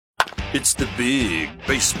It's the Big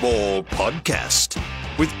Baseball Podcast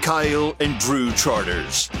with Kyle and Drew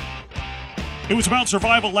Charters. It was about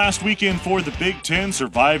survival last weekend for the Big Ten,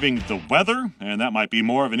 surviving the weather, and that might be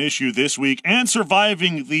more of an issue this week, and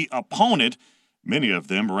surviving the opponent, many of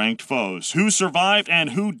them ranked foes. Who survived and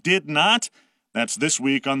who did not? That's this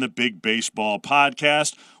week on the Big Baseball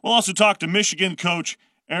Podcast. We'll also talk to Michigan coach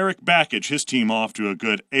Erik Bakich, his team off to a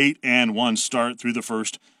good 8-1 start through the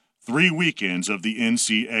first 3 weekends of the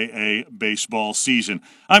NCAA baseball season.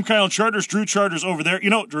 I'm Kyle Charters, Drew Charters over there.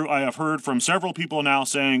 You know, Drew, I have heard from several people now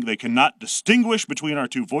saying they cannot distinguish between our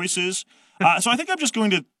two voices. So I think I'm just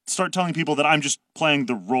going to start telling people that I'm just playing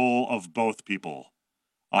the role of both people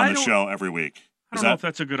on the show every week. I don't know if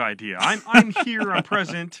that's a good idea. I'm here, I'm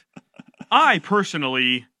present. I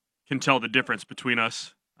personally can tell the difference between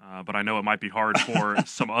us. But I know it might be hard for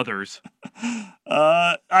some others.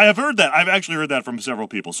 I have heard that. I've actually heard that from several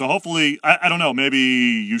people. So hopefully, I don't know, maybe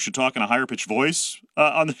you should talk in a higher pitched voice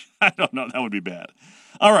on the. I don't know. That would be bad.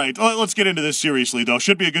 All right, let's get into this seriously, though.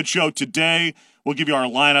 Should be a good show today. We'll give you our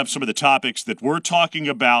lineup, some of the topics that we're talking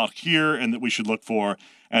about here and that we should look for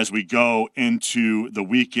as we go into the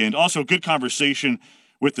weekend. Also, good conversation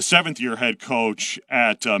with the seventh-year head coach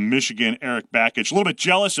at Michigan, Erik Bakich. A little bit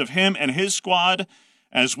jealous of him and his squad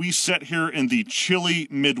as we sit here in the chilly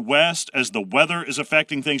Midwest, as the weather is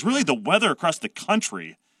affecting things. Really, the weather across the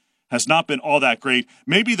country has not been all that great.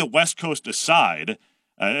 Maybe the West Coast aside,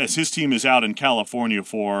 as his team is out in California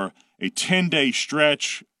for a 10-day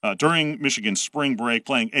stretch during Michigan's spring break,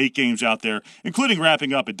 playing 8 games out there, including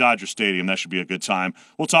wrapping up at Dodger Stadium. That should be a good time.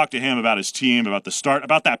 We'll talk to him about his team, about the start,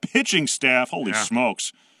 about that pitching staff. Holy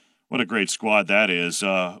smokes, what a great squad that is.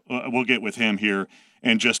 We'll get with him here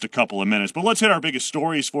in just a couple of minutes. But let's hit our biggest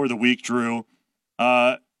stories for the week, Drew,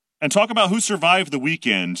 and talk about who survived the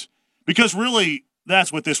weekend, because really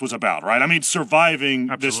that's what this was about, right? I mean, surviving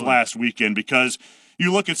this last weekend, because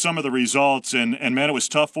you look at some of the results, and man, it was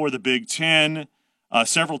tough for the Big Ten.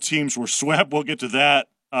 Several teams were swept. We'll get to that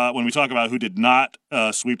when we talk about who did not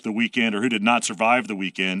sweep the weekend or who did not survive the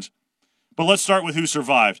weekend. But let's start with who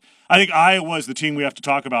survived. I think Iowa is the team we have to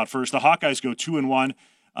talk about first. The Hawkeyes go 2-1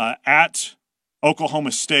 at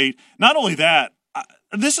Oklahoma State. Not only that,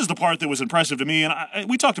 this is the part that was impressive to me, and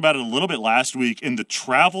we talked about it a little bit last week in the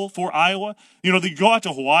travel for Iowa. You know, you go out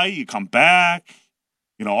to Hawaii, you come back,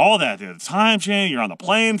 you know, all that. The time change, you're on the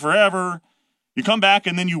plane forever. You come back,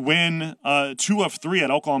 and then you win 2 of 3 at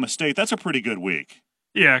Oklahoma State. That's a pretty good week.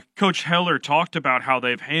 Yeah, Coach Heller talked about how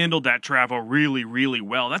they've handled that travel really, really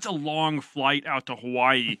well. That's a long flight out to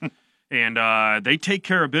Hawaii. And they take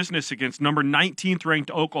care of business against number 19th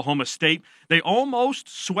ranked Oklahoma State. They almost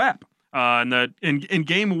swept. In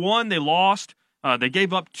game 1, they lost. They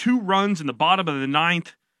gave up 2 runs in the bottom of the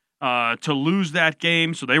 9th to lose that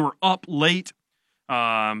game, so they were up late.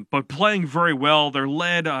 But playing very well. They're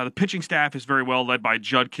led. The pitching staff is very well led by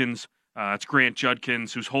Judkins. It's Grant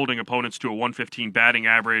Judkins, who's holding opponents to a 115 batting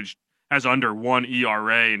average, has under 1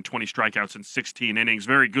 ERA and 20 strikeouts in 16 innings.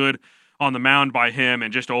 Very good on the mound by him,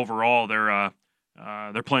 and just overall, they're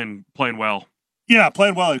playing well. Yeah,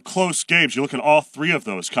 playing well in close games. You look at all 3 of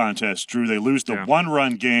those contests, Drew. They lose the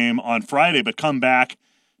 1-run game on Friday, but come back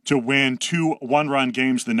to win 2 1-run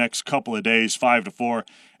games the next couple of days, 5-4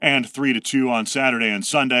 and 3-2 on Saturday and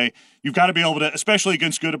Sunday. You've got to be able to, especially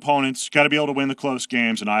against good opponents, got to be able to win the close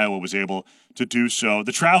games, and Iowa was able to do so.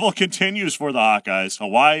 The travel continues for the Hawkeyes.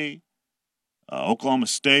 Hawaii, Oklahoma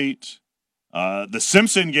State. The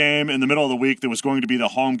Simpson game in the middle of the week that was going to be the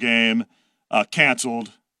home game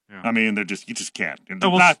canceled. Yeah. I mean, you just can't.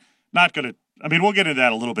 Not going to. I mean, we'll get into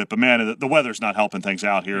that a little bit, but man, the weather's not helping things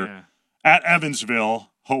out here at Evansville.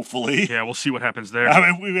 Hopefully, yeah, we'll see what happens there.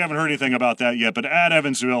 I mean, we haven't heard anything about that yet, but at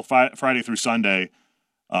Evansville, Friday through Sunday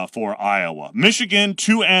for Iowa. Michigan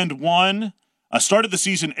 2-1. Started the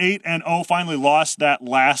season 8-0, finally lost that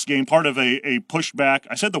last game, part of a pushback.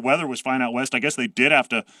 I said the weather was fine out west. I guess they did have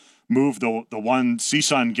to move the one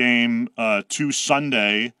CSUN game to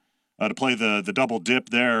Sunday to play the double dip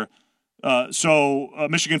there. So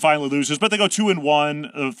Michigan finally loses, but they go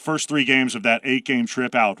 2-1 the first 3 games of that 8-game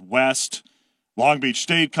trip out west. Long Beach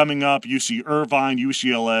State coming up, UC Irvine,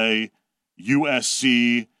 UCLA,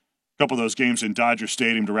 USC. A couple of those games in Dodger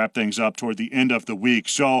Stadium to wrap things up toward the end of the week.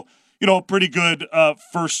 So, you know, pretty good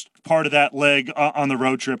first part of that leg on the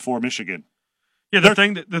road trip for Michigan. Yeah, the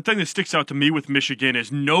thing that sticks out to me with Michigan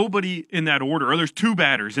is nobody in that order, or there's 2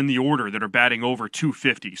 batters in the order that are batting over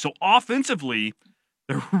 250. So offensively,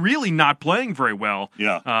 they're really not playing very well.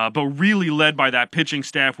 Yeah. But really led by that pitching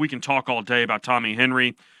staff. We can talk all day about Tommy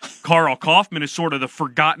Henry. Carl Kaufman is sort of the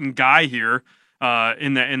forgotten guy here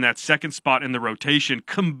in that second spot in the rotation.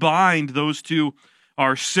 Combined, those two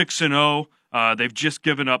are 6-0. They've just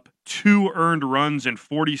given up 2 earned runs in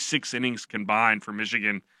 46 innings combined for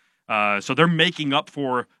Michigan. So they're making up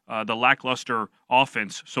for the lackluster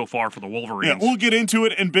offense so far for the Wolverines. Yeah, we'll get into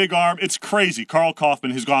it in Big Arm. It's crazy. Carl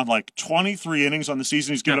Kaufman has gone like 23 innings on the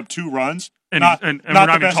season. He's given up 2 runs. And we're not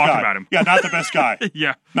even talking about him. Yeah, not the best guy.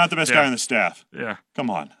 Yeah. Not the best guy on the staff. Yeah. Come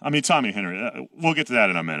on. I mean, Tommy Henry. We'll get to that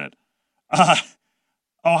in a minute.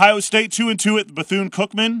 Ohio State 2-2 at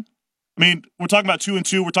Bethune-Cookman. I mean, we're talking about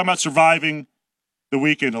 2-2. We're talking about surviving the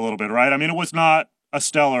weekend a little bit, right? I mean, it was not a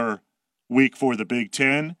stellar week for the Big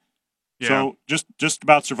Ten. Yeah. So just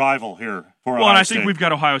about survival here for Ohio State. Well, and I think we've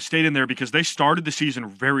got Ohio State in there because they started the season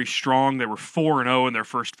very strong. They were 4-0 in their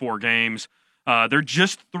first 4 games. They're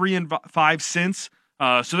just 3-5 since.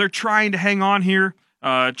 So they're trying to hang on here,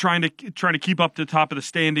 trying to keep up to the top of the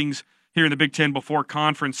standings here in the Big Ten before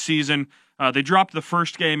conference season. They dropped the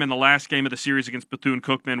first game and the last game of the series against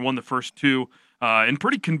Bethune-Cookman, won the first 2 in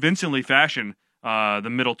pretty convincingly fashion, the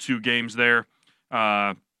middle 2 games there.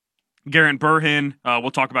 Garrett Burhan, we'll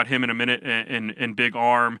talk about him in a minute in Big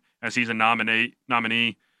Arm as he's a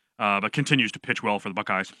nominee, but continues to pitch well for the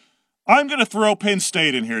Buckeyes. I'm going to throw Penn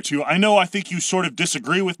State in here, too. I think you sort of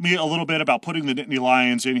disagree with me a little bit about putting the Nittany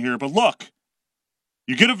Lions in here, but look,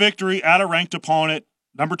 you get a victory at a ranked opponent,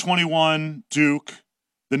 number 21, Duke.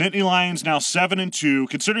 The Nittany Lions now 7-2,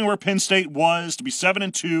 considering where Penn State was to be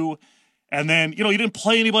 7-2, and then, you didn't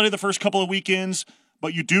play anybody the first couple of weekends,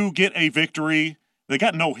 but you do get a victory. They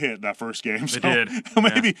got no hit that first game. So they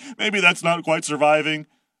did. Maybe that's not quite surviving,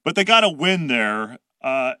 but they got a win there.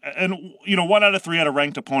 And 1 out of 3 at a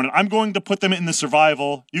ranked opponent. I'm going to put them in the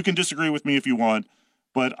survival. You can disagree with me if you want,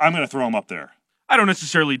 but I'm going to throw them up there. I don't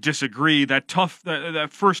necessarily disagree. That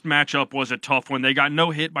first matchup was a tough one. They got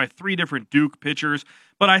no hit by 3 different Duke pitchers.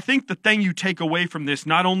 But I think the thing you take away from this,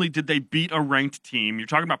 not only did they beat a ranked team, you're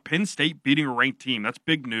talking about Penn State beating a ranked team. That's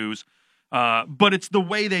big news. But it's the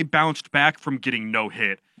way they bounced back from getting no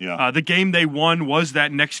hit. Yeah. The game they won was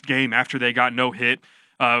that next game after they got no hit.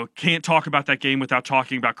 Can't talk about that game without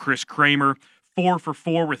talking about Chris Kramer, 4 for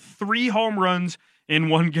 4 with 3 home runs in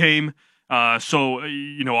 1 game. So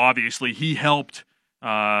obviously he helped the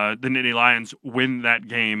Nittany Lions win that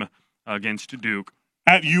game against Duke.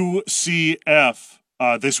 At UCF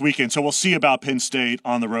this weekend. So we'll see about Penn State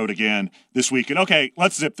on the road again this weekend. Okay,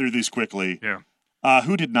 let's zip through these quickly. Yeah.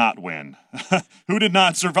 Who did not win? Who did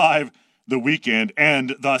not survive the weekend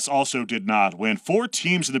and thus also did not win? 4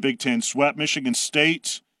 teams in the Big Ten swept. Michigan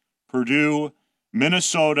State, Purdue,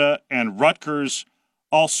 Minnesota, and Rutgers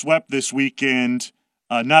all swept this weekend.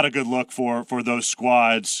 Not a good look for those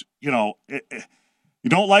squads. You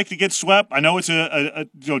don't like to get swept. I know it's a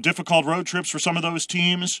difficult road trips for some of those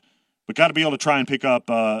teams, but got to be able to try and pick up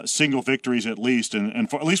single victories at least. And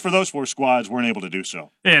at least for those 4 squads, weren't able to do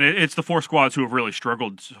so. And it's the 4 squads who have really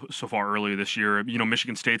struggled so far earlier this year.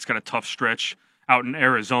 Michigan State's got a tough stretch out in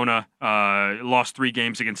Arizona. Lost 3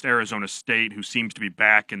 games against Arizona State, who seems to be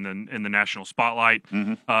back in the national spotlight.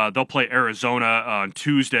 Mm-hmm. They'll play Arizona on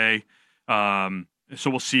Tuesday. So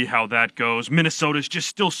we'll see how that goes. Minnesota's just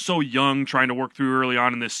still so young, trying to work through early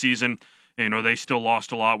on in this season. They still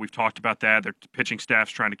lost a lot. We've talked about that. Their pitching staff's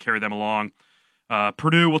trying to carry them along.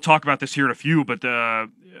 Purdue, we'll talk about this here in a few, but the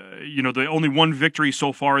only 1 victory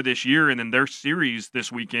so far this year, and then their series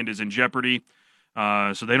this weekend is in jeopardy.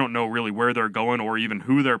 So they don't know really where they're going or even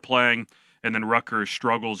who they're playing. And then Rutgers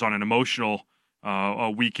struggles on an emotional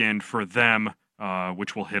weekend for them,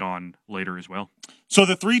 which we'll hit on later as well. So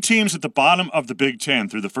the 3 teams at the bottom of the Big Ten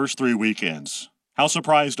through the first 3 weekends, how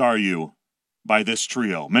surprised are you by this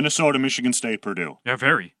trio? Minnesota, Michigan State, Purdue. Yeah,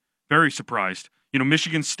 very, very surprised.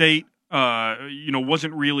 Michigan State,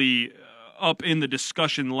 wasn't really up in the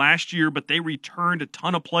discussion last year, but they returned a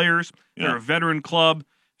ton of players. Yeah. They're a veteran club,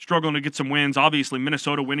 struggling to get some wins. Obviously,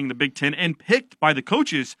 Minnesota winning the Big Ten and picked by the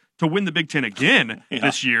coaches to win the Big Ten again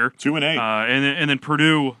this year. 2-8. And then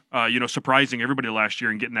Purdue, surprising everybody last year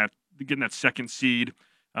and getting that second seed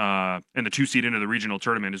and the 2 seed into the regional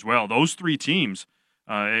tournament as well. Those 3 teams,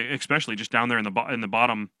 especially just down there in the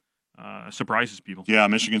bottom, surprises people. Yeah,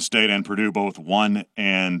 Michigan State and Purdue both 1-9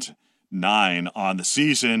 on the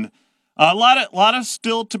season. A lot of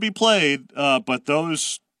still to be played, but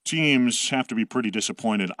those teams have to be pretty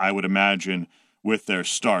disappointed, I would imagine, with their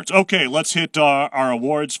starts. Okay, let's hit our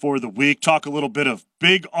awards for the week. Talk a little bit of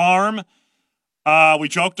Big Arm. We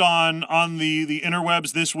joked on the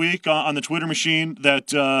interwebs this week on the Twitter machine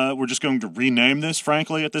that we're just going to rename this,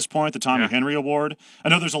 frankly, at this point, the Tommy Henry Award. I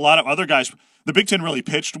know there's a lot of other guys. The Big Ten really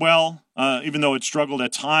pitched well, even though it struggled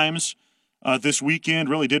at times this weekend,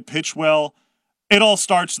 really did pitch well. It all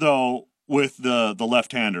starts, though, with the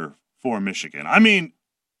left-hander for Michigan. I mean,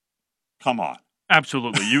 come on.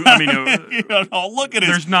 Absolutely. Look at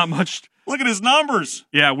there's not much. Look at his numbers.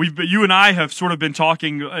 Yeah, you and I have sort of been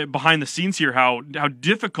talking behind the scenes here how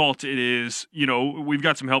difficult it is. We've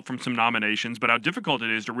got some help from some nominations, but how difficult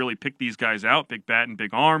it is to really pick these guys out, big bat and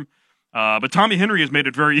big arm. But Tommy Henry has made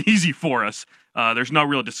it very easy for us. There's no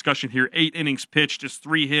real discussion here. 8 innings pitched, just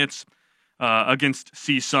 3 hits against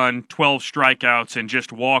CSUN, 12 strikeouts, and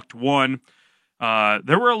just walked 1.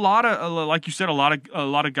 There were a lot of, like you said, a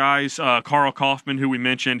lot of guys. Carl Kaufman, who we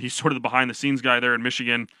mentioned, he's sort of the behind-the-scenes guy there in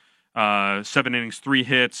Michigan. 7 innings, 3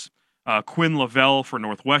 hits. Quinn Lavelle for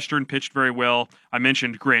Northwestern pitched very well. I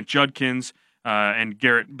mentioned Grant Judkins and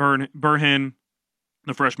Garrett Burhan,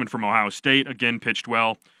 the freshman from Ohio State, again pitched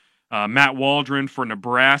well. Matt Waldron for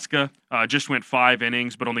Nebraska just went 5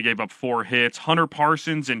 innings, but only gave up 4 hits. Hunter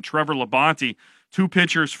Parsons and Trevor Labonte, 2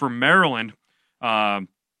 pitchers for Maryland,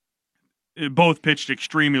 both pitched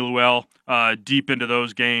extremely well deep into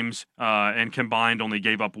those games, and combined only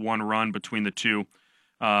gave up 1 run between the two.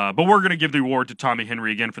 But we're going to give the award to Tommy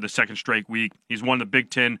Henry again for the 2nd straight week. He's won the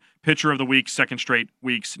Big Ten Pitcher of the Week 2nd straight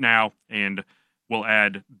weeks now, and we'll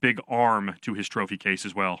add Big Arm to his trophy case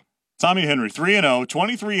as well. Tommy Henry, 3-0,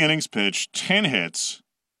 23 innings pitched, 10 hits.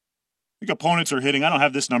 I think opponents are hitting, I don't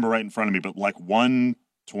have this number right in front of me, but like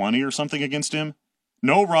 120 or something against him.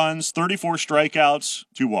 No runs, 34 strikeouts,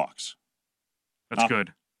 2 walks. That's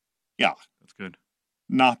good. Yeah. That's good.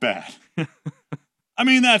 Not bad. I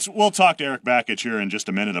mean, we'll talk to Erik Bakich here in just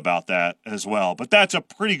a minute about that as well, but that's a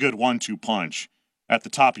pretty good 1-2 punch at the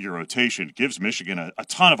top of your rotation. It gives Michigan a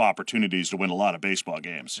ton of opportunities to win a lot of baseball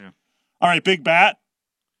games. Yeah. All right, big bat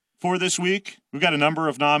for this week. We've got a number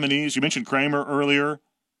of nominees. You mentioned Kramer earlier.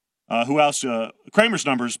 Who else? Kramer's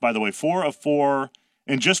numbers, by the way, 4 of 4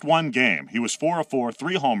 in just 1 game. He was 4 of 4,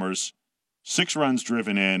 3 homers, 6 runs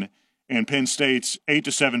driven in Penn State's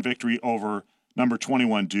 8-7 victory over number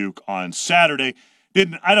 21 Duke on Saturday.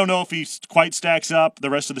 I don't know if he quite stacks up. The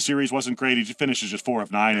rest of the series wasn't great. He finishes just 4 of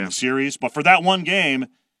 9 in the series. But for that 1 game,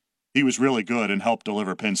 he was really good and helped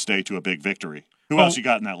deliver Penn State to a big victory. Who else you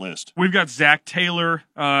got in that list? We've got Zach Taylor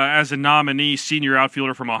as a nominee, senior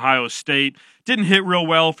outfielder from Ohio State. Didn't hit real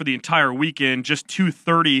well for the entire weekend, just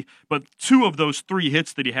 .230, but 2 of those 3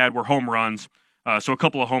 hits that he had were home runs. So a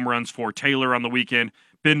couple of home runs for Taylor on the weekend.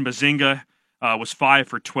 Ben Bazinga was 5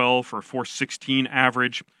 for 12 for a .416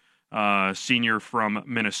 average. Senior from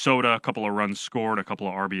Minnesota, a couple of runs scored, a couple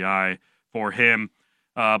of RBI for him.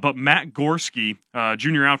 But Matt Gorski,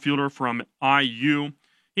 junior outfielder from IU,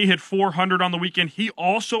 he hit .400 on the weekend. He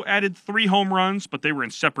also added 3 home runs, but they were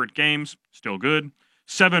in separate games. Still good.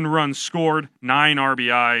 7 runs scored, 9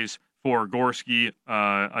 RBIs for Gorski,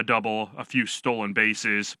 a double, a few stolen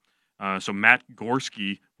bases. So Matt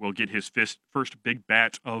Gorski will get his first big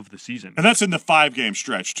bat of the season. And that's in the 5-game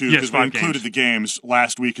stretch, too, because we included the games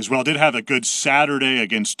last week as well. Did have a good Saturday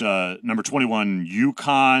against number 21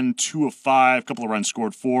 UConn, 2 of 5, couple of runs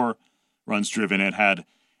scored, 4 runs driven. It had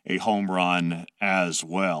a home run as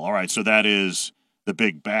well. All right, so that is the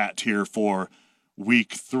big bat here for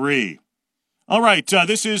week 3. All right,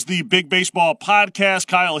 this is the Big Baseball Podcast.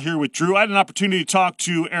 Kyle here with Drew. I had an opportunity to talk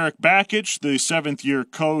to Erik Bakich, the 7th-year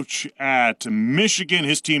coach at Michigan.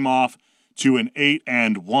 His team off to an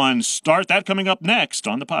 8-1 start. That coming up next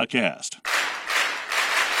on the podcast.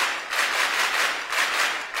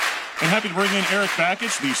 I'm happy to bring in Erik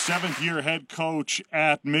Bakich, the 7th-year head coach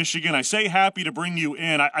at Michigan. I say happy to bring you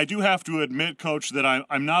in. I do have to admit, Coach, that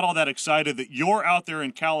I'm not all that excited that you're out there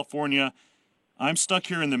in California. I'm stuck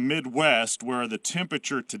here in the Midwest where the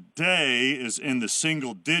temperature today is in the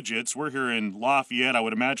single digits. We're here in Lafayette. I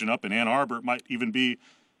would imagine up in Ann Arbor it might even be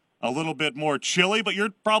a little bit more chilly, but you're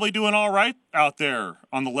probably doing all right out there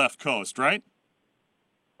on the left coast, right?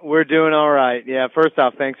 We're doing all right. Yeah, first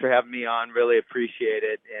off, thanks for having me on. Really appreciate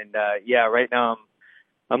it. And, right now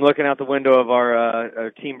I'm looking out the window of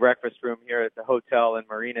our team breakfast room here at the hotel in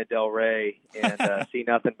Marina Del Rey and see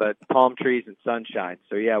nothing but palm trees and sunshine.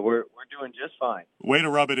 So, yeah, we're doing just fine. Way to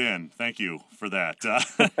rub it in. Thank you for that.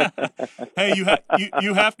 Hey,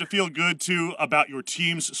 you have to feel good, too, about your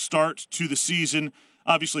team's start to the season.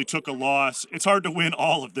 Obviously took a loss. It's hard to win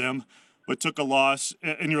all of them, but took a loss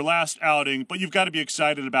in your last outing. But you've got to be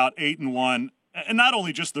excited about 8-1. And not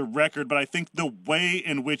only just the record, but I think the way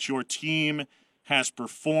in which your team has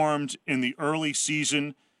performed in the early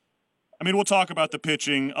season. I mean, we'll talk about the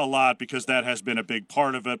pitching a lot because that has been a big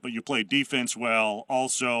part of it, but you play defense well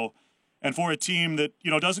also. And for a team that,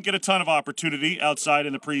 doesn't get a ton of opportunity outside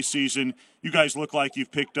in the preseason, you guys look like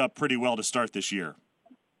you've picked up pretty well to start this year.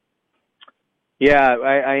 Yeah,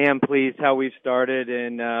 I am pleased how we've started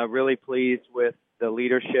and really pleased with the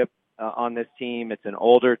leadership on this team. It's an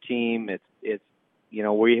older team. It's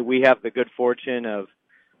we have the good fortune of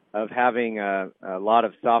having a lot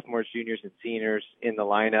of sophomores, juniors, and seniors in the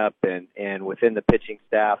lineup and within the pitching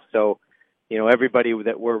staff. So, everybody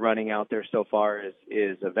that we're running out there so far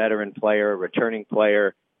is a veteran player, a returning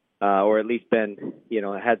player, or at least been,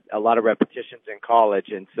 had a lot of repetitions in college.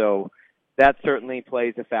 And so that certainly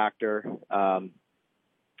plays a factor.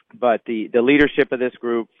 But the leadership of this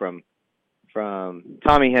group from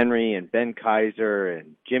Tommy Henry and Ben Kaiser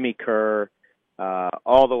and Jimmy Kerr,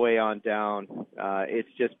 all the way on down, it's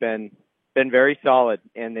just been very solid,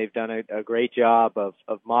 and they've done a great job of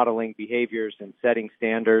modeling behaviors and setting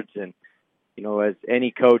standards. And, as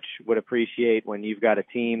any coach would appreciate, when you've got a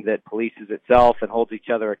team that polices itself and holds each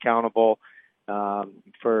other accountable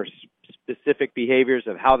for specific behaviors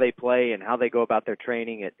of how they play and how they go about their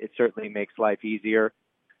training, it certainly makes life easier.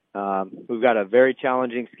 We've got a very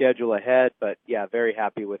challenging schedule ahead, but very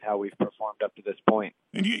happy with how we've performed up to this point.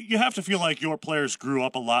 And you have to feel like your players grew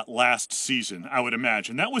up a lot last season, I would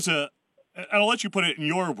imagine. That was I'll let you put it in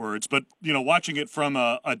your words, but, watching it from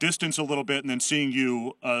a distance a little bit and then seeing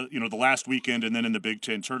you, the last weekend and then in the Big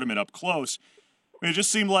Ten tournament up close, it just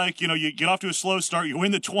seemed like, you get off to a slow start, you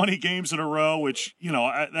win the 20 games in a row, which,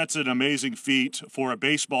 that's an amazing feat for a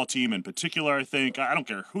baseball team in particular, I think. I don't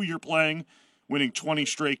care who you're playing. Winning 20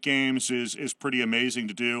 straight games is pretty amazing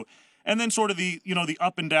to do. And then sort of the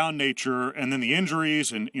up and down nature and then the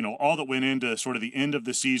injuries and, all that went into sort of the end of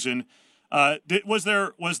the season. Was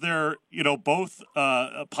there both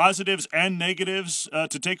positives and negatives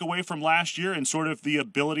to take away from last year and sort of the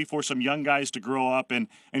ability for some young guys to grow up and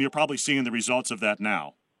you're probably seeing the results of that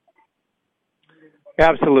now?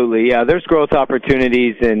 Absolutely. Yeah. There's growth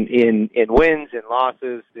opportunities in wins and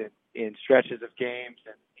losses in stretches of games.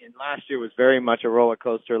 And last year was very much a roller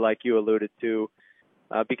coaster, like you alluded to,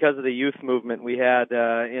 because of the youth movement we had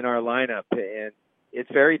in our lineup. And it's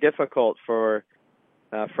very difficult for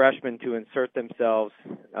freshmen to insert themselves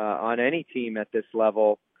on any team at this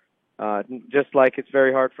level, just like it's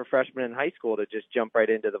very hard for freshmen in high school to just jump right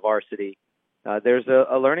into the varsity. There's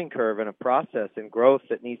a learning curve and a process and growth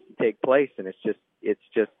that needs to take place, and it's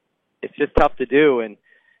just tough to do. And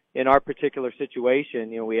in our particular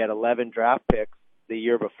situation, we had 11 draft picks the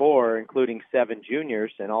year before, including 7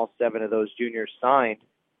 juniors, and all 7 of those juniors signed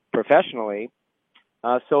professionally.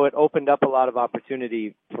 So it opened up a lot of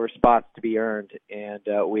opportunity for spots to be earned. And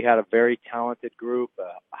we had a very talented group,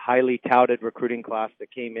 a highly touted recruiting class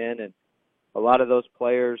that came in, and a lot of those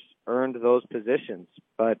players earned those positions.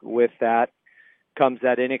 But with that comes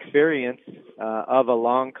that inexperience of a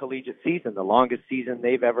long collegiate season, the longest season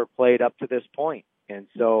they've ever played up to this point. And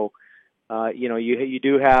so you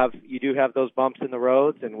do have those bumps in the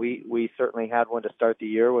roads, and we certainly had one to start the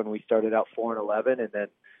year when we started out 4-11, and then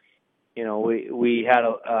we had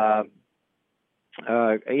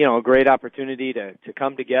a great opportunity to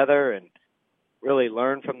come together and really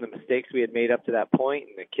learn from the mistakes we had made up to that point,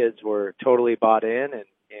 and the kids were totally bought in and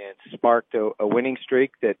sparked a winning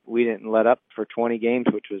streak that we didn't let up for 20 games,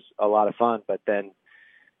 which was a lot of fun. But then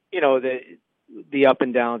the up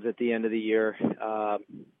and downs at the end of the year.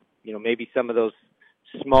 Maybe some of those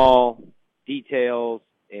small details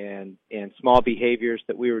and small behaviors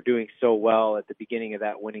that we were doing so well at the beginning of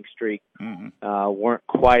that winning streak weren't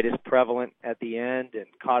quite as prevalent at the end and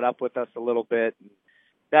caught up with us a little bit. And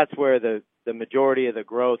that's where the majority of the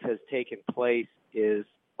growth has taken place, is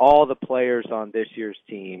all the players on this year's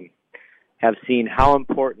team have seen how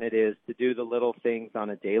important it is to do the little things on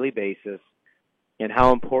a daily basis, and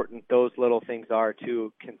how important those little things are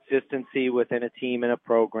to consistency within a team and a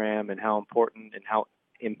program, and how important and how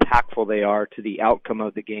impactful they are to the outcome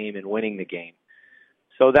of the game and winning the game.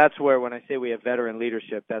 So that's where, when I say we have veteran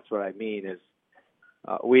leadership, that's what I mean is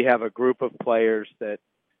we have a group of players that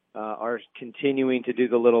are continuing to do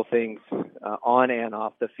the little things on and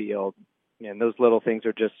off the field. And those little things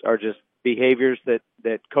are just behaviors that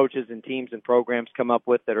coaches and teams and programs come up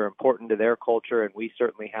with that are important to their culture, and we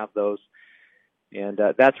certainly have those. And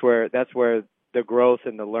that's where the growth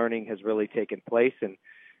and the learning has really taken place, and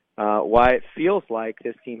why it feels like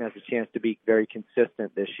this team has a chance to be very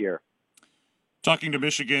consistent this year. Talking to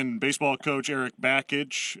Michigan baseball coach Erik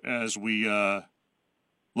Bakich as we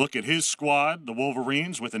look at his squad, the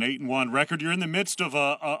Wolverines, with an 8-1 record. You're in the midst of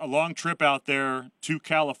a long trip out there to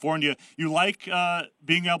California. You like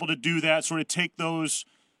being able to do that, sort of take those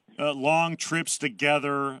long trips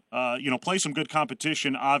together, play some good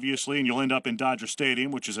competition, obviously, and you'll end up in Dodger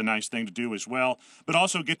Stadium, which is a nice thing to do as well, but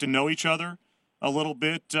also get to know each other a little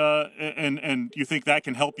bit, and you think that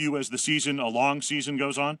can help you as a long season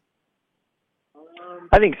goes on?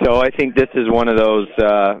 I think so. I think this is one of those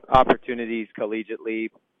opportunities collegiately,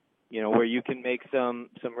 where you can make some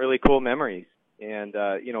really cool memories. And,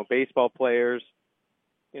 baseball players,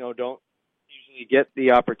 don't usually get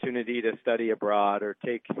the opportunity to study abroad or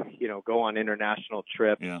take, go on international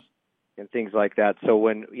trips and things like that. So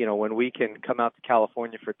when we can come out to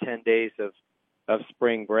California for 10 days of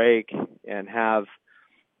spring break and have,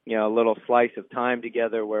 a little slice of time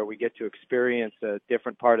together where we get to experience a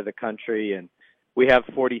different part of the country. And we have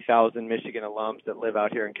 40,000 Michigan alums that live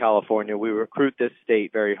out here in California. We recruit this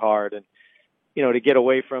state very hard. And, to get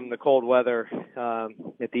away from the cold weather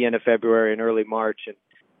at the end of February and early March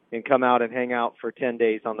and come out and hang out for 10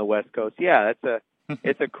 days on the West Coast. Yeah,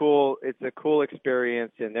 it's a cool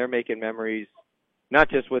experience, and they're making memories, not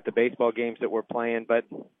just with the baseball games that we're playing, but,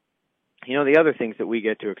 the other things that we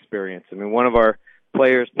get to experience. I mean, one of our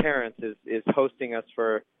players' parents is hosting us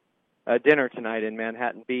for a dinner tonight in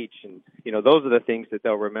Manhattan Beach. And, those are the things that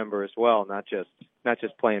they'll remember as well, not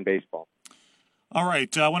just playing baseball. All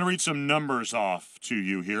right, I want to read some numbers off to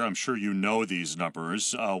you here. I'm sure you know these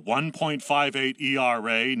numbers. 1.58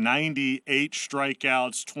 ERA, 98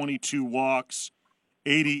 strikeouts, 22 walks,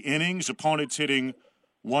 80 innings. Opponents hitting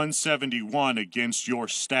 171 against your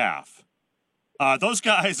staff. Those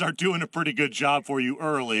guys are doing a pretty good job for you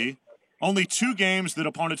early. Only 2 games that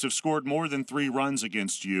opponents have scored more than 3 runs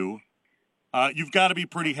against you. You've got to be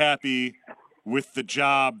pretty happy with the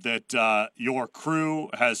job that your crew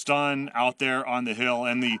has done out there on the hill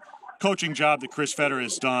and the coaching job that Chris Fetter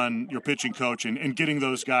has done, your pitching coach, and getting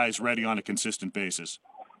those guys ready on a consistent basis.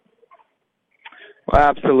 Well,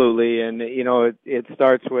 absolutely. And, it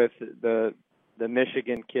starts with the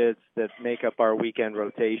Michigan kids that make up our weekend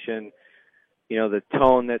rotation. The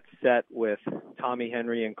tone that's set with Tommy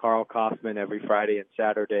Henry and Carl Kaufman every Friday and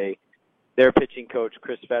Saturday. Their pitching coach,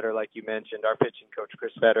 Chris Fetter, like you mentioned, our pitching coach,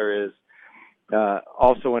 Chris Fetter, is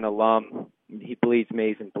also an alum. He bleeds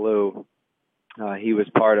maize and blue. He was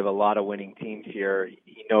part of a lot of winning teams here.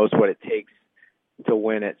 He knows what it takes to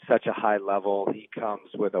win at such a high level. He comes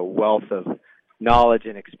with a wealth of knowledge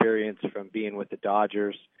and experience from being with the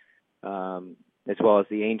Dodgers, as well as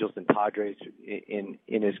the Angels and Padres in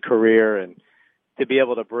his career. And to be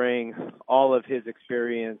able to bring all of his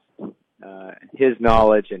experience, his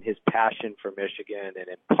knowledge and his passion for Michigan and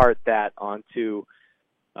impart that onto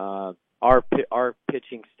our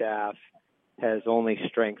pitching staff has only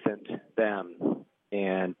strengthened them.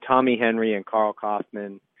 And Tommy Henry and Carl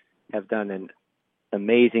Kaufman have done an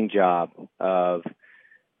amazing job of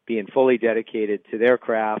being fully dedicated to their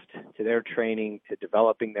craft, to their training, to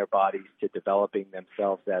developing their bodies, to developing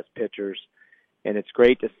themselves as pitchers. And it's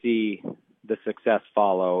great to see the success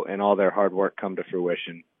follow and all their hard work come to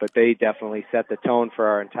fruition. But they definitely set the tone for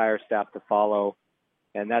our entire staff to follow,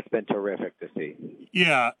 and that's been terrific to see.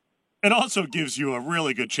 Yeah, it also gives you a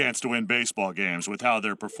really good chance to win baseball games with how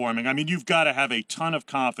they're performing. I mean, you've got to have a ton of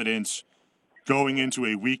confidence going into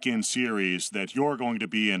a weekend series that you're going to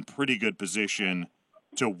be in pretty good position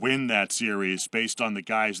to win that series based on the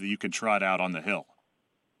guys that you can trot out on the hill.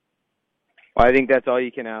 Well, I think that's all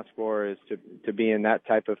you can ask for is to be in that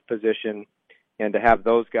type of position and to have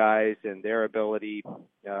those guys and their ability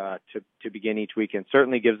to begin each weekend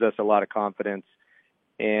certainly gives us a lot of confidence.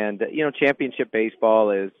 And, championship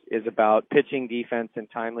baseball is about pitching, defense,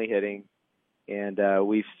 and timely hitting. And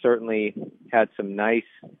we've certainly had some nice,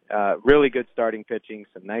 really good starting pitching,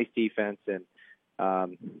 some nice defense, and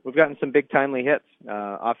we've gotten some big timely hits.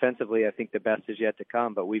 Offensively, I think the best is yet to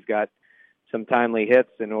come, but we've got some timely hits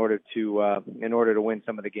in order to win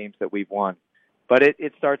some of the games that we've won. But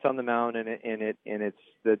it starts on the mound, and it's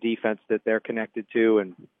the defense that they're connected to,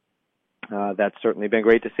 and that's certainly been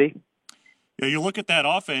great to see. Yeah, you look at that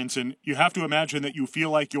offense, and you have to imagine that you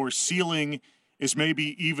feel like your ceiling is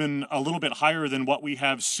maybe even a little bit higher than what we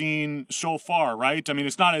have seen so far, right? I mean,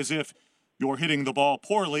 it's not as if you're hitting the ball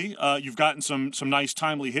poorly. You've gotten some nice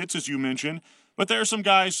timely hits, as you mentioned. But there are some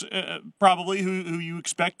guys probably who you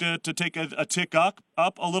expect to take a tick up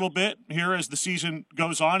a little bit here as the season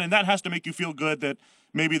goes on, and that has to make you feel good that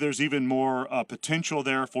maybe there's even more potential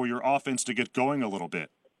there for your offense to get going a little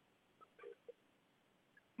bit.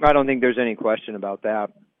 I don't think there's any question about that.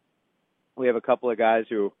 We have a couple of guys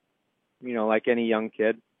who, like any young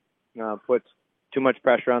kid, puts too much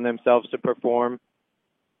pressure on themselves to perform.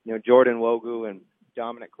 Jordan Wogu and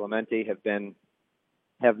Dominic Clemente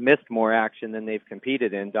have missed more action than they've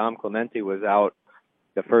competed in. Dom Clemente was out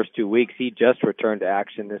the first 2 weeks. He just returned to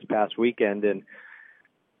action this past weekend, and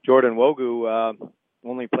Jordan Wogu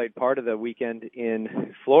only played part of the weekend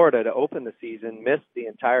in Florida to open the season, missed the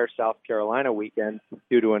entire South Carolina weekend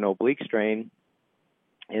due to an oblique strain,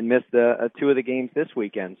 and missed two of the games this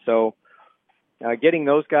weekend. So getting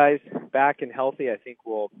those guys back and healthy, I think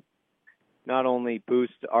will not only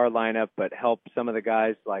boost our lineup, but help some of the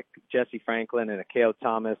guys like Jesse Franklin and Akeo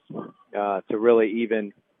Thomas to really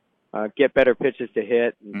even get better pitches to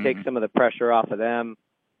hit and take some of the pressure off of them.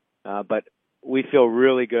 But we feel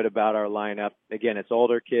really good about our lineup. Again, it's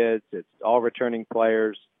older kids. It's all returning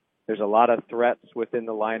players. There's a lot of threats within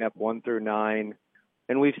the lineup, 1 through 9.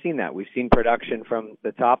 And we've seen that. We've seen production from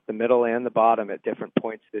the top, the middle, and the bottom at different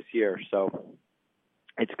points this year. So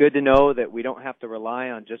it's good to know that we don't have to rely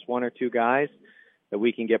on just 1 or 2 guys, that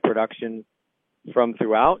we can get production from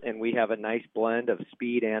throughout, and we have a nice blend of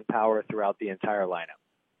speed and power throughout the entire lineup.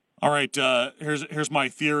 All right, here's my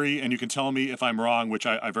theory, and you can tell me if I'm wrong, which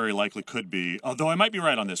I very likely could be, although I might be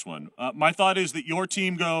right on this one. My thought is that your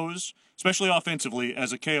team goes, especially offensively,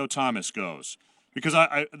 as Akeo Thomas goes. Because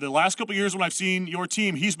the last couple of years when I've seen your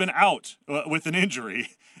team, he's been out with an injury,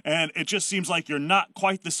 and it just seems like you're not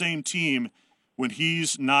quite the same team when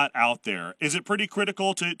he's not out there. Is it pretty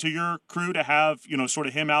critical to your crew to have, sort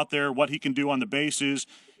of him out there, what he can do on the bases,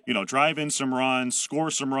 drive in some runs,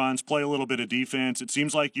 score some runs, play a little bit of defense? It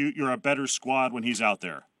seems like you're a better squad when he's out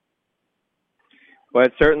there. Well,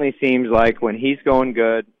 it certainly seems like when he's going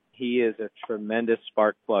good, he is a tremendous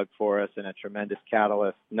spark plug for us and a tremendous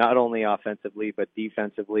catalyst, not only offensively but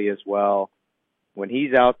defensively as well. When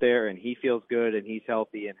he's out there and he feels good and he's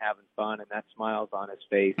healthy and having fun and that smile's on his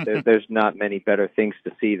face, there's not many better things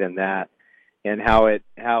to see than that, and how it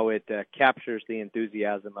captures the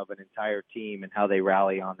enthusiasm of an entire team and how they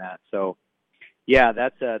rally on that. So, yeah,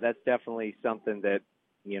 that's definitely something that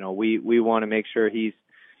we want to make sure he's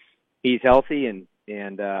healthy and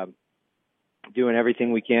doing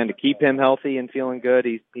everything we can to keep him healthy and feeling good.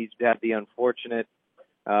 He's had the unfortunate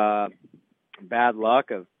bad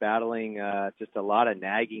luck of battling just a lot of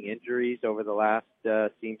nagging injuries over the last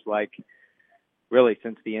seems like really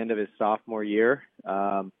since the end of his sophomore year,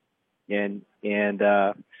 and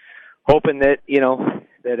hoping that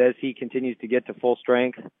that as he continues to get to full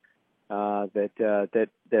strength,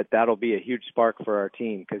 that'll be a huge spark for our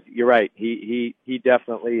team, because you're right, he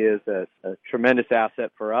definitely is a tremendous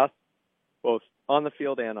asset for us, both on the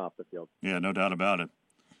field and off the field. Yeah, no doubt about it.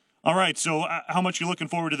 All right, so how much are you looking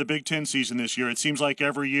forward to the Big Ten season this year? It seems like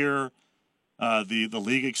every year the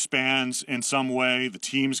league expands in some way, the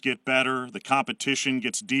teams get better, the competition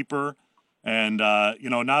gets deeper, and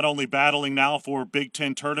not only battling now for Big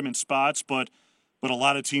Ten tournament spots, but a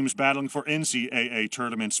lot of teams battling for NCAA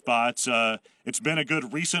tournament spots. It's been a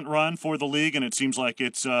good recent run for the league, and it seems like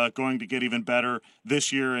it's going to get even better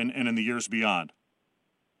this year and in the years beyond.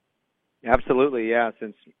 Absolutely, yeah.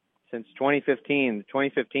 Since 2015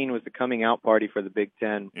 was the coming out party for the Big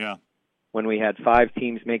Ten. Yeah. When we had 5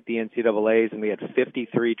 teams make the NCAAs and we had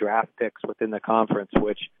 53 draft picks within the conference,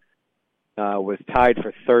 which was tied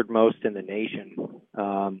for third most in the nation.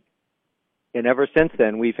 And ever since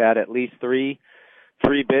then, we've had at least three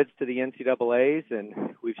bids to the NCAAs,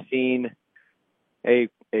 and we've seen a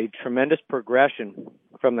tremendous progression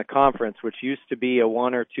from the conference, which used to be a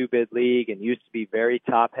 1 or 2 bid league and used to be very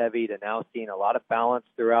top heavy, to now seeing a lot of balance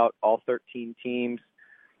throughout all 13 teams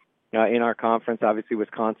in our conference. Obviously,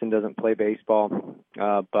 Wisconsin doesn't play baseball,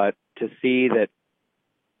 but to see that,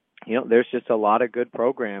 there's just a lot of good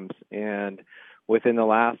programs, and within the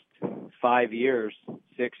last 5 years,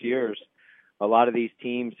 6 years, a lot of these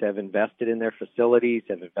teams have invested in their facilities,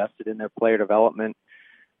 have invested in their player development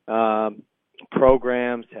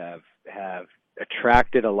programs, have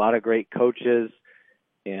attracted a lot of great coaches,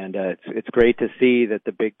 and it's great to see that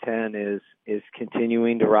the Big Ten is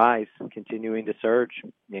continuing to rise, continuing to surge,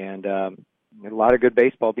 and a lot of good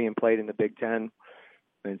baseball being played in the Big Ten.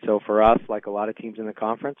 And so for us, like a lot of teams in the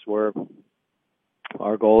conference,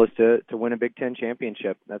 our goal is to win a Big Ten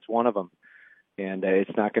championship. That's one of them. And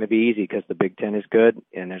it's not going to be easy because the Big Ten is good,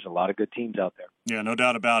 and there's a lot of good teams out there. Yeah, no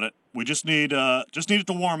doubt about it. We just need it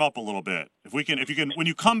to warm up a little bit. If you can, when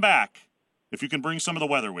you come back, if you can bring some of the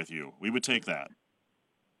weather with you, we would take that.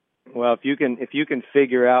 Well, if you can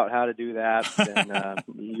figure out how to do that, then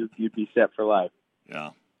you'd be set for life.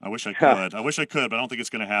 Yeah. I wish I could. But I don't think it's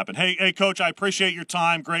going to happen. Hey, Coach, I appreciate your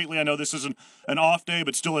time greatly. I know this is an off day,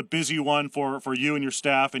 but still a busy one for you and your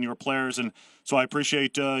staff and your players, and so I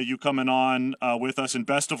appreciate you coming on with us, and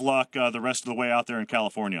best of luck the rest of the way out there in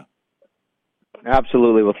California.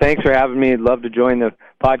 Absolutely. Well, thanks for having me. I'd love to join the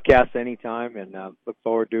podcast anytime, and look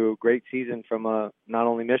forward to a great season from not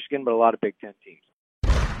only Michigan, but a lot of Big Ten teams.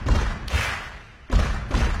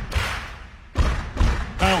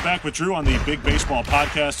 Kyle, back with Drew on the Big Baseball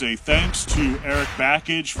Podcast. A thanks to Erik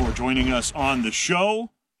Bakich for joining us on the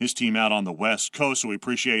show. His team out on the West Coast, so we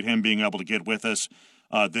appreciate him being able to get with us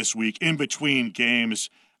this week in between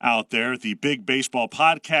games out there. The Big Baseball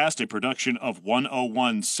Podcast, a production of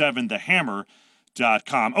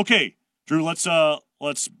 1017thehammer.com. Okay, Drew,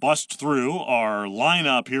 let's bust through our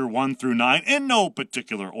lineup here 1 through 9 in no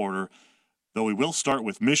particular order, though we will start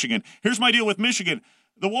with Michigan. Here's my deal with Michigan.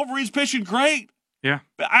 The Wolverines pitching great. Yeah.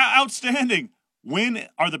 Outstanding. When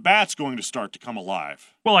are the bats going to start to come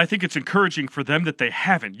alive? Well, I think it's encouraging for them that they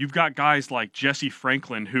haven't. You've got guys like Jesse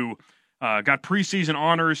Franklin who got preseason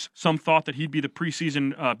honors. Some thought that he'd be the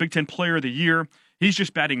preseason Big Ten Player of the Year. He's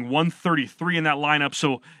just batting 133 in that lineup,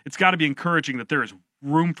 so it's got to be encouraging that there is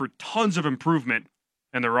room for tons of improvement,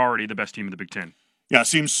 and they're already the best team in the Big Ten. Yeah,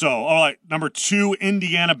 seems so. All right, number 2,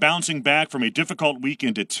 Indiana bouncing back from a difficult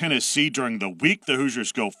weekend at Tennessee during the week. The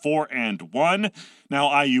Hoosiers go 4-1.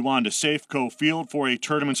 Now IU on to Safeco Field for a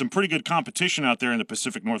tournament. Some pretty good competition out there in the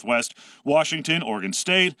Pacific Northwest. Washington, Oregon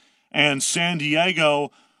State, and San Diego.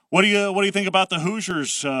 What do you think about the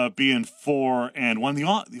Hoosiers being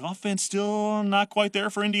 4-1? The offense still not quite there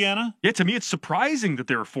for Indiana? Yeah, to me it's surprising that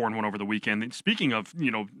they were 4-1 over the weekend. And speaking of,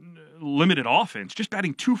 limited offense, just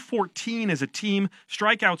batting .214 as a team.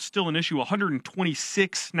 Strikeouts still an issue,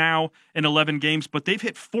 126 now in 11 games, but they've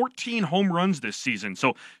hit 14 home runs this season.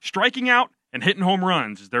 So striking out and hitting home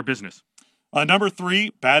runs is their business. Batting number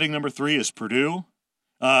 3 is Purdue.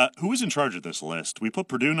 Who is in charge of this list? We put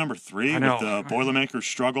Purdue number 3 with the Boilermakers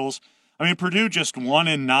struggles. I mean, Purdue just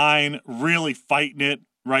 1-9, really fighting it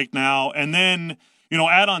right now. And then,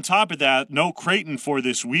 add on top of that, no Creighton for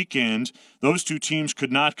this weekend. Those two teams could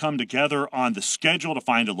not come together on the schedule to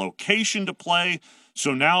find a location to play.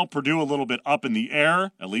 So now Purdue a little bit up in the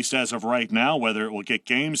air, at least as of right now, whether it will get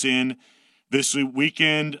games in this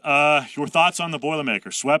weekend. Your thoughts on the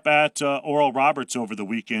Boilermakers? Swept at Oral Roberts over the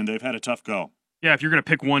weekend. They've had a tough go. Yeah, if you're going to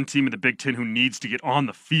pick one team in the Big Ten who needs to get on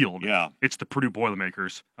the field, it's the Purdue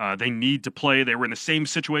Boilermakers. They need to play. They were in the same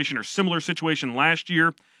situation or similar situation last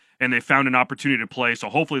year, and they found an opportunity to play. So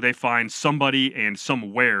hopefully they find somebody and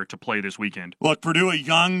somewhere to play this weekend. Look, Purdue, a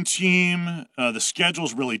young team. The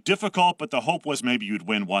schedule's really difficult, but the hope was maybe you'd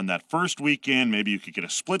win one that first weekend. Maybe you could get a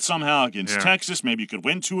split somehow against Texas. Maybe you could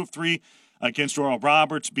win 2 of 3 against Oral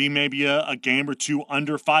Roberts, be maybe a game or two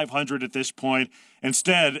under 500 at this point.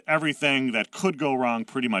 Instead, everything that could go wrong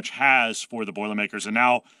pretty much has for the Boilermakers, and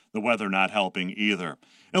now the weather not helping either.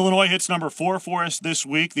 Illinois hits number 4 for us this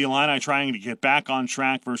week. The Illini trying to get back on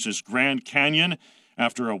track versus Grand Canyon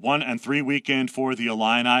after a 1-3 weekend for the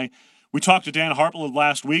Illini. We talked to Dan Hartwell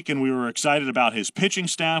last week, and we were excited about his pitching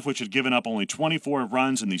staff, which had given up only 24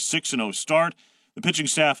 runs in the 6-0 start. The pitching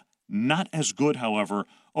staff not as good, however,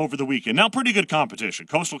 over the weekend. Now, pretty good competition.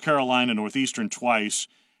 Coastal Carolina, Northeastern twice,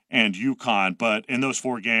 and UConn. But in those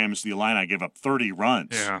 4 games, the Illini gave up 30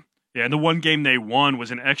 runs. Yeah, and the one game they won was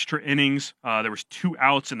in extra innings. There was 2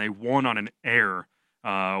 outs, and they won on an error,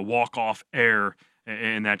 walk-off error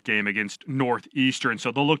in that game against Northeastern.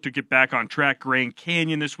 So they'll look to get back on track. Grand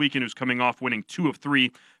Canyon this weekend, who's coming off winning 2 of 3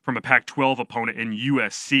 from a Pac-12 opponent in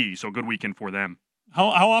USC. So good weekend for them. How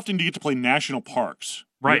often do you get to play national parks?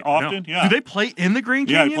 Right. Often? Yeah. Do they play in the Grand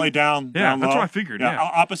Canyon? Yeah, they play down that's low. what I figured. Yeah.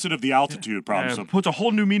 Opposite of the altitude problem. So puts a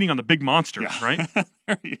whole new meaning on the big monster, right?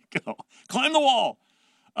 There you go. Climb the wall.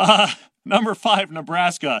 Number 5,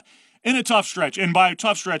 Nebraska. In a tough stretch, and by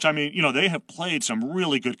tough stretch, I mean, they have played some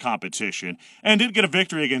really good competition and did get a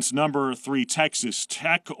victory against number 3 Texas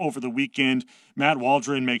Tech over the weekend. Matt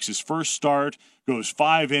Waldron makes his first start, goes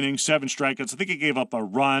 5 innings, 7 strikeouts. I think he gave up a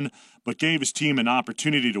run, but gave his team an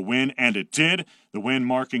opportunity to win, and it did. The win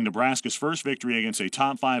marking Nebraska's first victory against a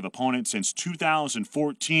top 5 opponent since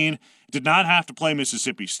 2014. Did not have to play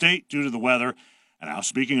Mississippi State due to the weather. And now,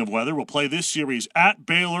 speaking of weather, we'll play this series at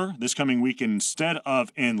Baylor this coming weekend instead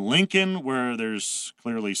of in Lincoln, where there's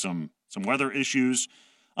clearly some weather issues.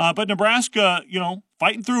 But Nebraska,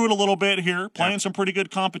 fighting through it a little bit here, playing some pretty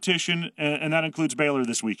good competition, and that includes Baylor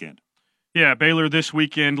this weekend. Yeah, Baylor this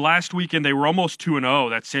weekend. Last weekend, they were almost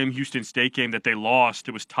 2-0. That same Houston State game that they lost,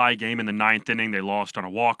 it was tie game in the 9th inning. They lost on a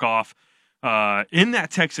walk-off. In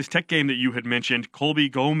that Texas Tech game that you had mentioned, Colby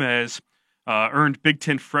Gomez earned Big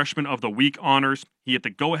Ten Freshman of the Week honors. He hit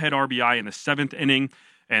the go-ahead RBI in the 7th inning,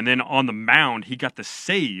 and then on the mound, he got the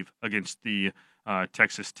save against the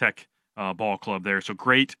Texas Tech ball club there. So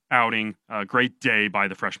great outing, great day by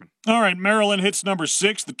the freshman. All right, Maryland hits number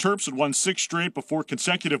 6. The Terps had won 6 straight before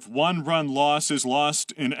consecutive 1-run losses,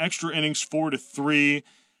 lost in extra innings 4-3,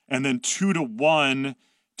 and then 2-1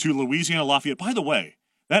 to Louisiana Lafayette. By the way,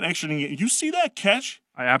 that extra inning, you see that catch?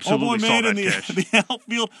 I absolutely saw that catch. The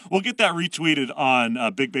outfield. We'll get that retweeted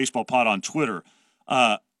on Big Baseball Pod on Twitter.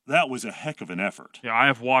 That was a heck of an effort. Yeah, I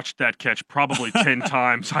have watched that catch probably 10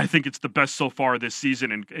 times. I think it's the best so far this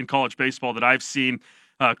season in college baseball that I've seen.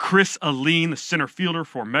 Chris Aline, the center fielder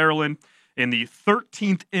for Maryland. In the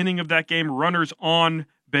 13th inning of that game, runners on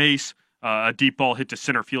base, a deep ball hit to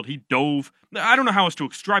center field. He dove. I don't know how else to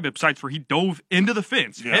describe it besides for he dove into the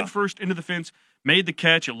fence, head first into the fence, made the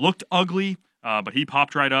catch. It looked ugly, but he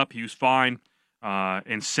popped right up. He was fine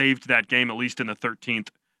and saved that game, at least in the 13th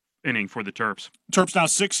inning for the Terps. Terps now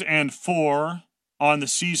 6-4 on the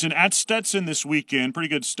season at Stetson this weekend. Pretty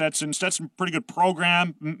good Stetson. Pretty good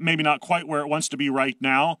program. Maybe not quite where it wants to be right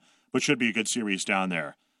now, but should be a good series down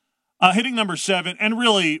there. Hitting number 7, and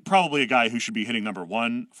really probably a guy who should be hitting number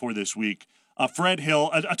 1 for this week, Fred Hill.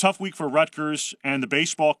 A tough week for Rutgers and the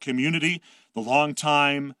baseball community. The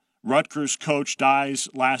longtime Rutgers coach dies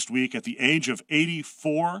last week at the age of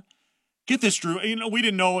 84. Get this, Drew. We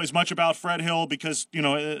didn't know as much about Fred Hill because,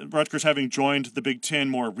 Rutgers having joined the Big Ten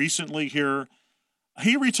more recently here.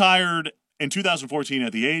 He retired in 2014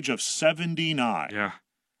 at the age of 79. Yeah.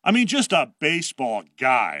 I mean, just a baseball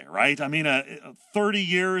guy, right? I mean, 30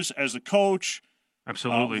 years as a coach.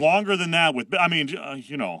 Absolutely. Longer than that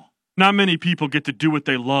Not many people get to do what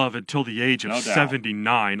they love until the age of No doubt.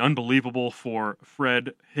 79. Unbelievable for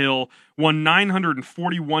Fred Hill. Won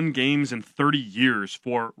 941 games in 30 years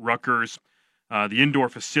for Rutgers. The indoor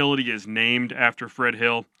facility is named after Fred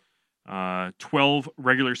Hill. 12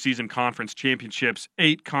 regular season conference championships,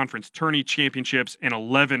 8 conference tourney championships, and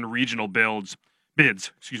 11 regional bids,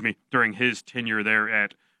 during his tenure there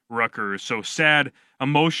at Rutgers. So sad,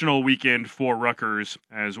 emotional weekend for Rutgers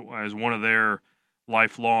as one of their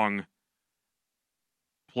lifelong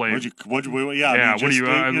players. legendary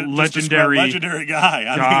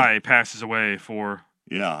guy. Passes away for.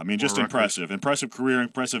 Yeah, I mean, just Rutgers. impressive career,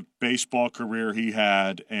 impressive baseball career he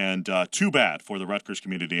had, and too bad for the Rutgers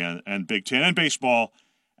community and Big Ten and baseball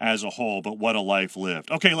as a whole. But what a life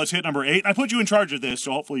lived. Okay, let's hit number 8. I put you in charge of this,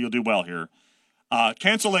 so hopefully you'll do well here.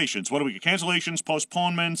 Cancellations. What do we get? Cancellations,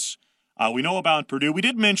 postponements. We know about Purdue. We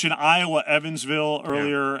did mention Iowa-Evansville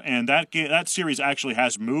earlier, and that series actually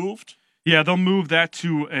has moved. Yeah, they'll move that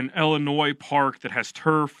to an Illinois park that has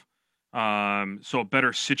turf. So a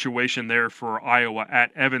better situation there for Iowa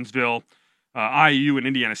at Evansville. IU and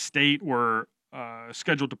Indiana State were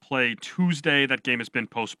scheduled to play Tuesday. That game has been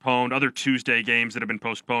postponed. Other Tuesday games that have been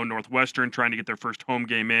postponed, Northwestern trying to get their first home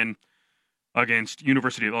game in against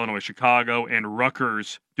University of Illinois Chicago, and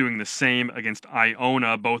Rutgers doing the same against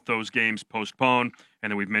Iona. Both those games postponed.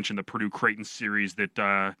 And then we've mentioned the Purdue-Creighton series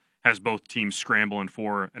that has both teams scrambling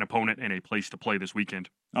for an opponent and a place to play this weekend.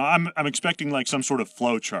 I'm expecting like some sort of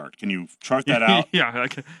flow chart. Can you chart that out? Yeah,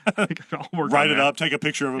 I'll work Write on it that. up, take a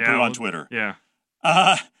picture of it, put it on Twitter. Yeah.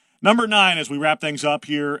 Number 9, as we wrap things up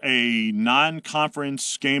here, a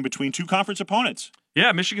non-conference game between 2 conference opponents.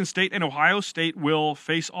 Yeah, Michigan State and Ohio State will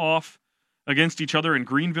face off against each other in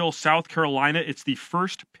Greenville, South Carolina. It's the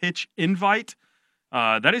first pitch invite.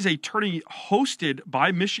 That is a tourney hosted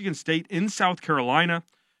by Michigan State in South Carolina.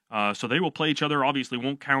 So they will play each other. Obviously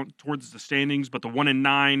won't count towards the standings, but the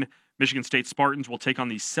 1-9 Michigan State Spartans will take on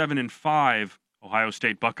the 7-5 Ohio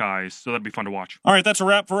State Buckeyes. So that'd be fun to watch. All right, that's a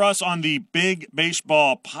wrap for us on the Big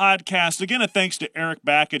Baseball Podcast. Again, a thanks to Erik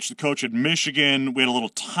Bakich, the coach at Michigan. We had a little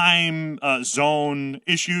time zone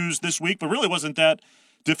issues this week, but really wasn't that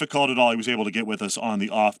difficult at all. He was able to get with us on the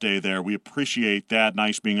off day there. We appreciate that.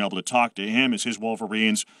 Nice being able to talk to him as his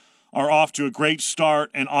Wolverines are off to a great start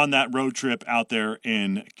and on that road trip out there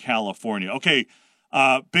in California. Okay,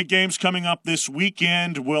 big games coming up this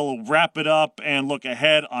weekend. We'll wrap it up and look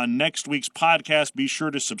ahead on next week's podcast. Be sure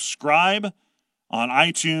to subscribe on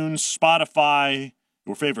iTunes, Spotify,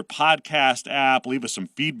 your favorite podcast app. Leave us some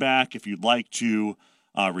feedback if you'd like to.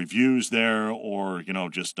 Reviews there, or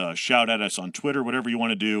just shout at us on Twitter, whatever you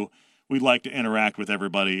want to do. We'd like to interact with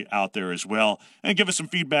everybody out there as well, and give us some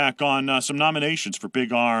feedback on some nominations for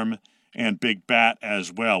Big Arm and Big Bat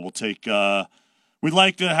as well. We'll take. We'd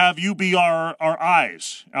like to have you be our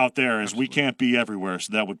eyes out there, as Absolutely. We can't be everywhere,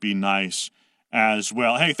 so that would be nice as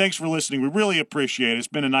well. Hey, thanks for listening. We really appreciate it. It's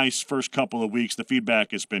been a nice first couple of weeks. The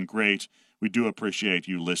feedback has been great. We do appreciate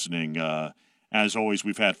you listening. As always,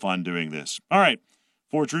 we've had fun doing this. All right.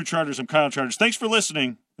 For Drew Charters, I'm Kyle Charters. Thanks for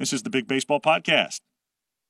listening. This is the Big Baseball Podcast.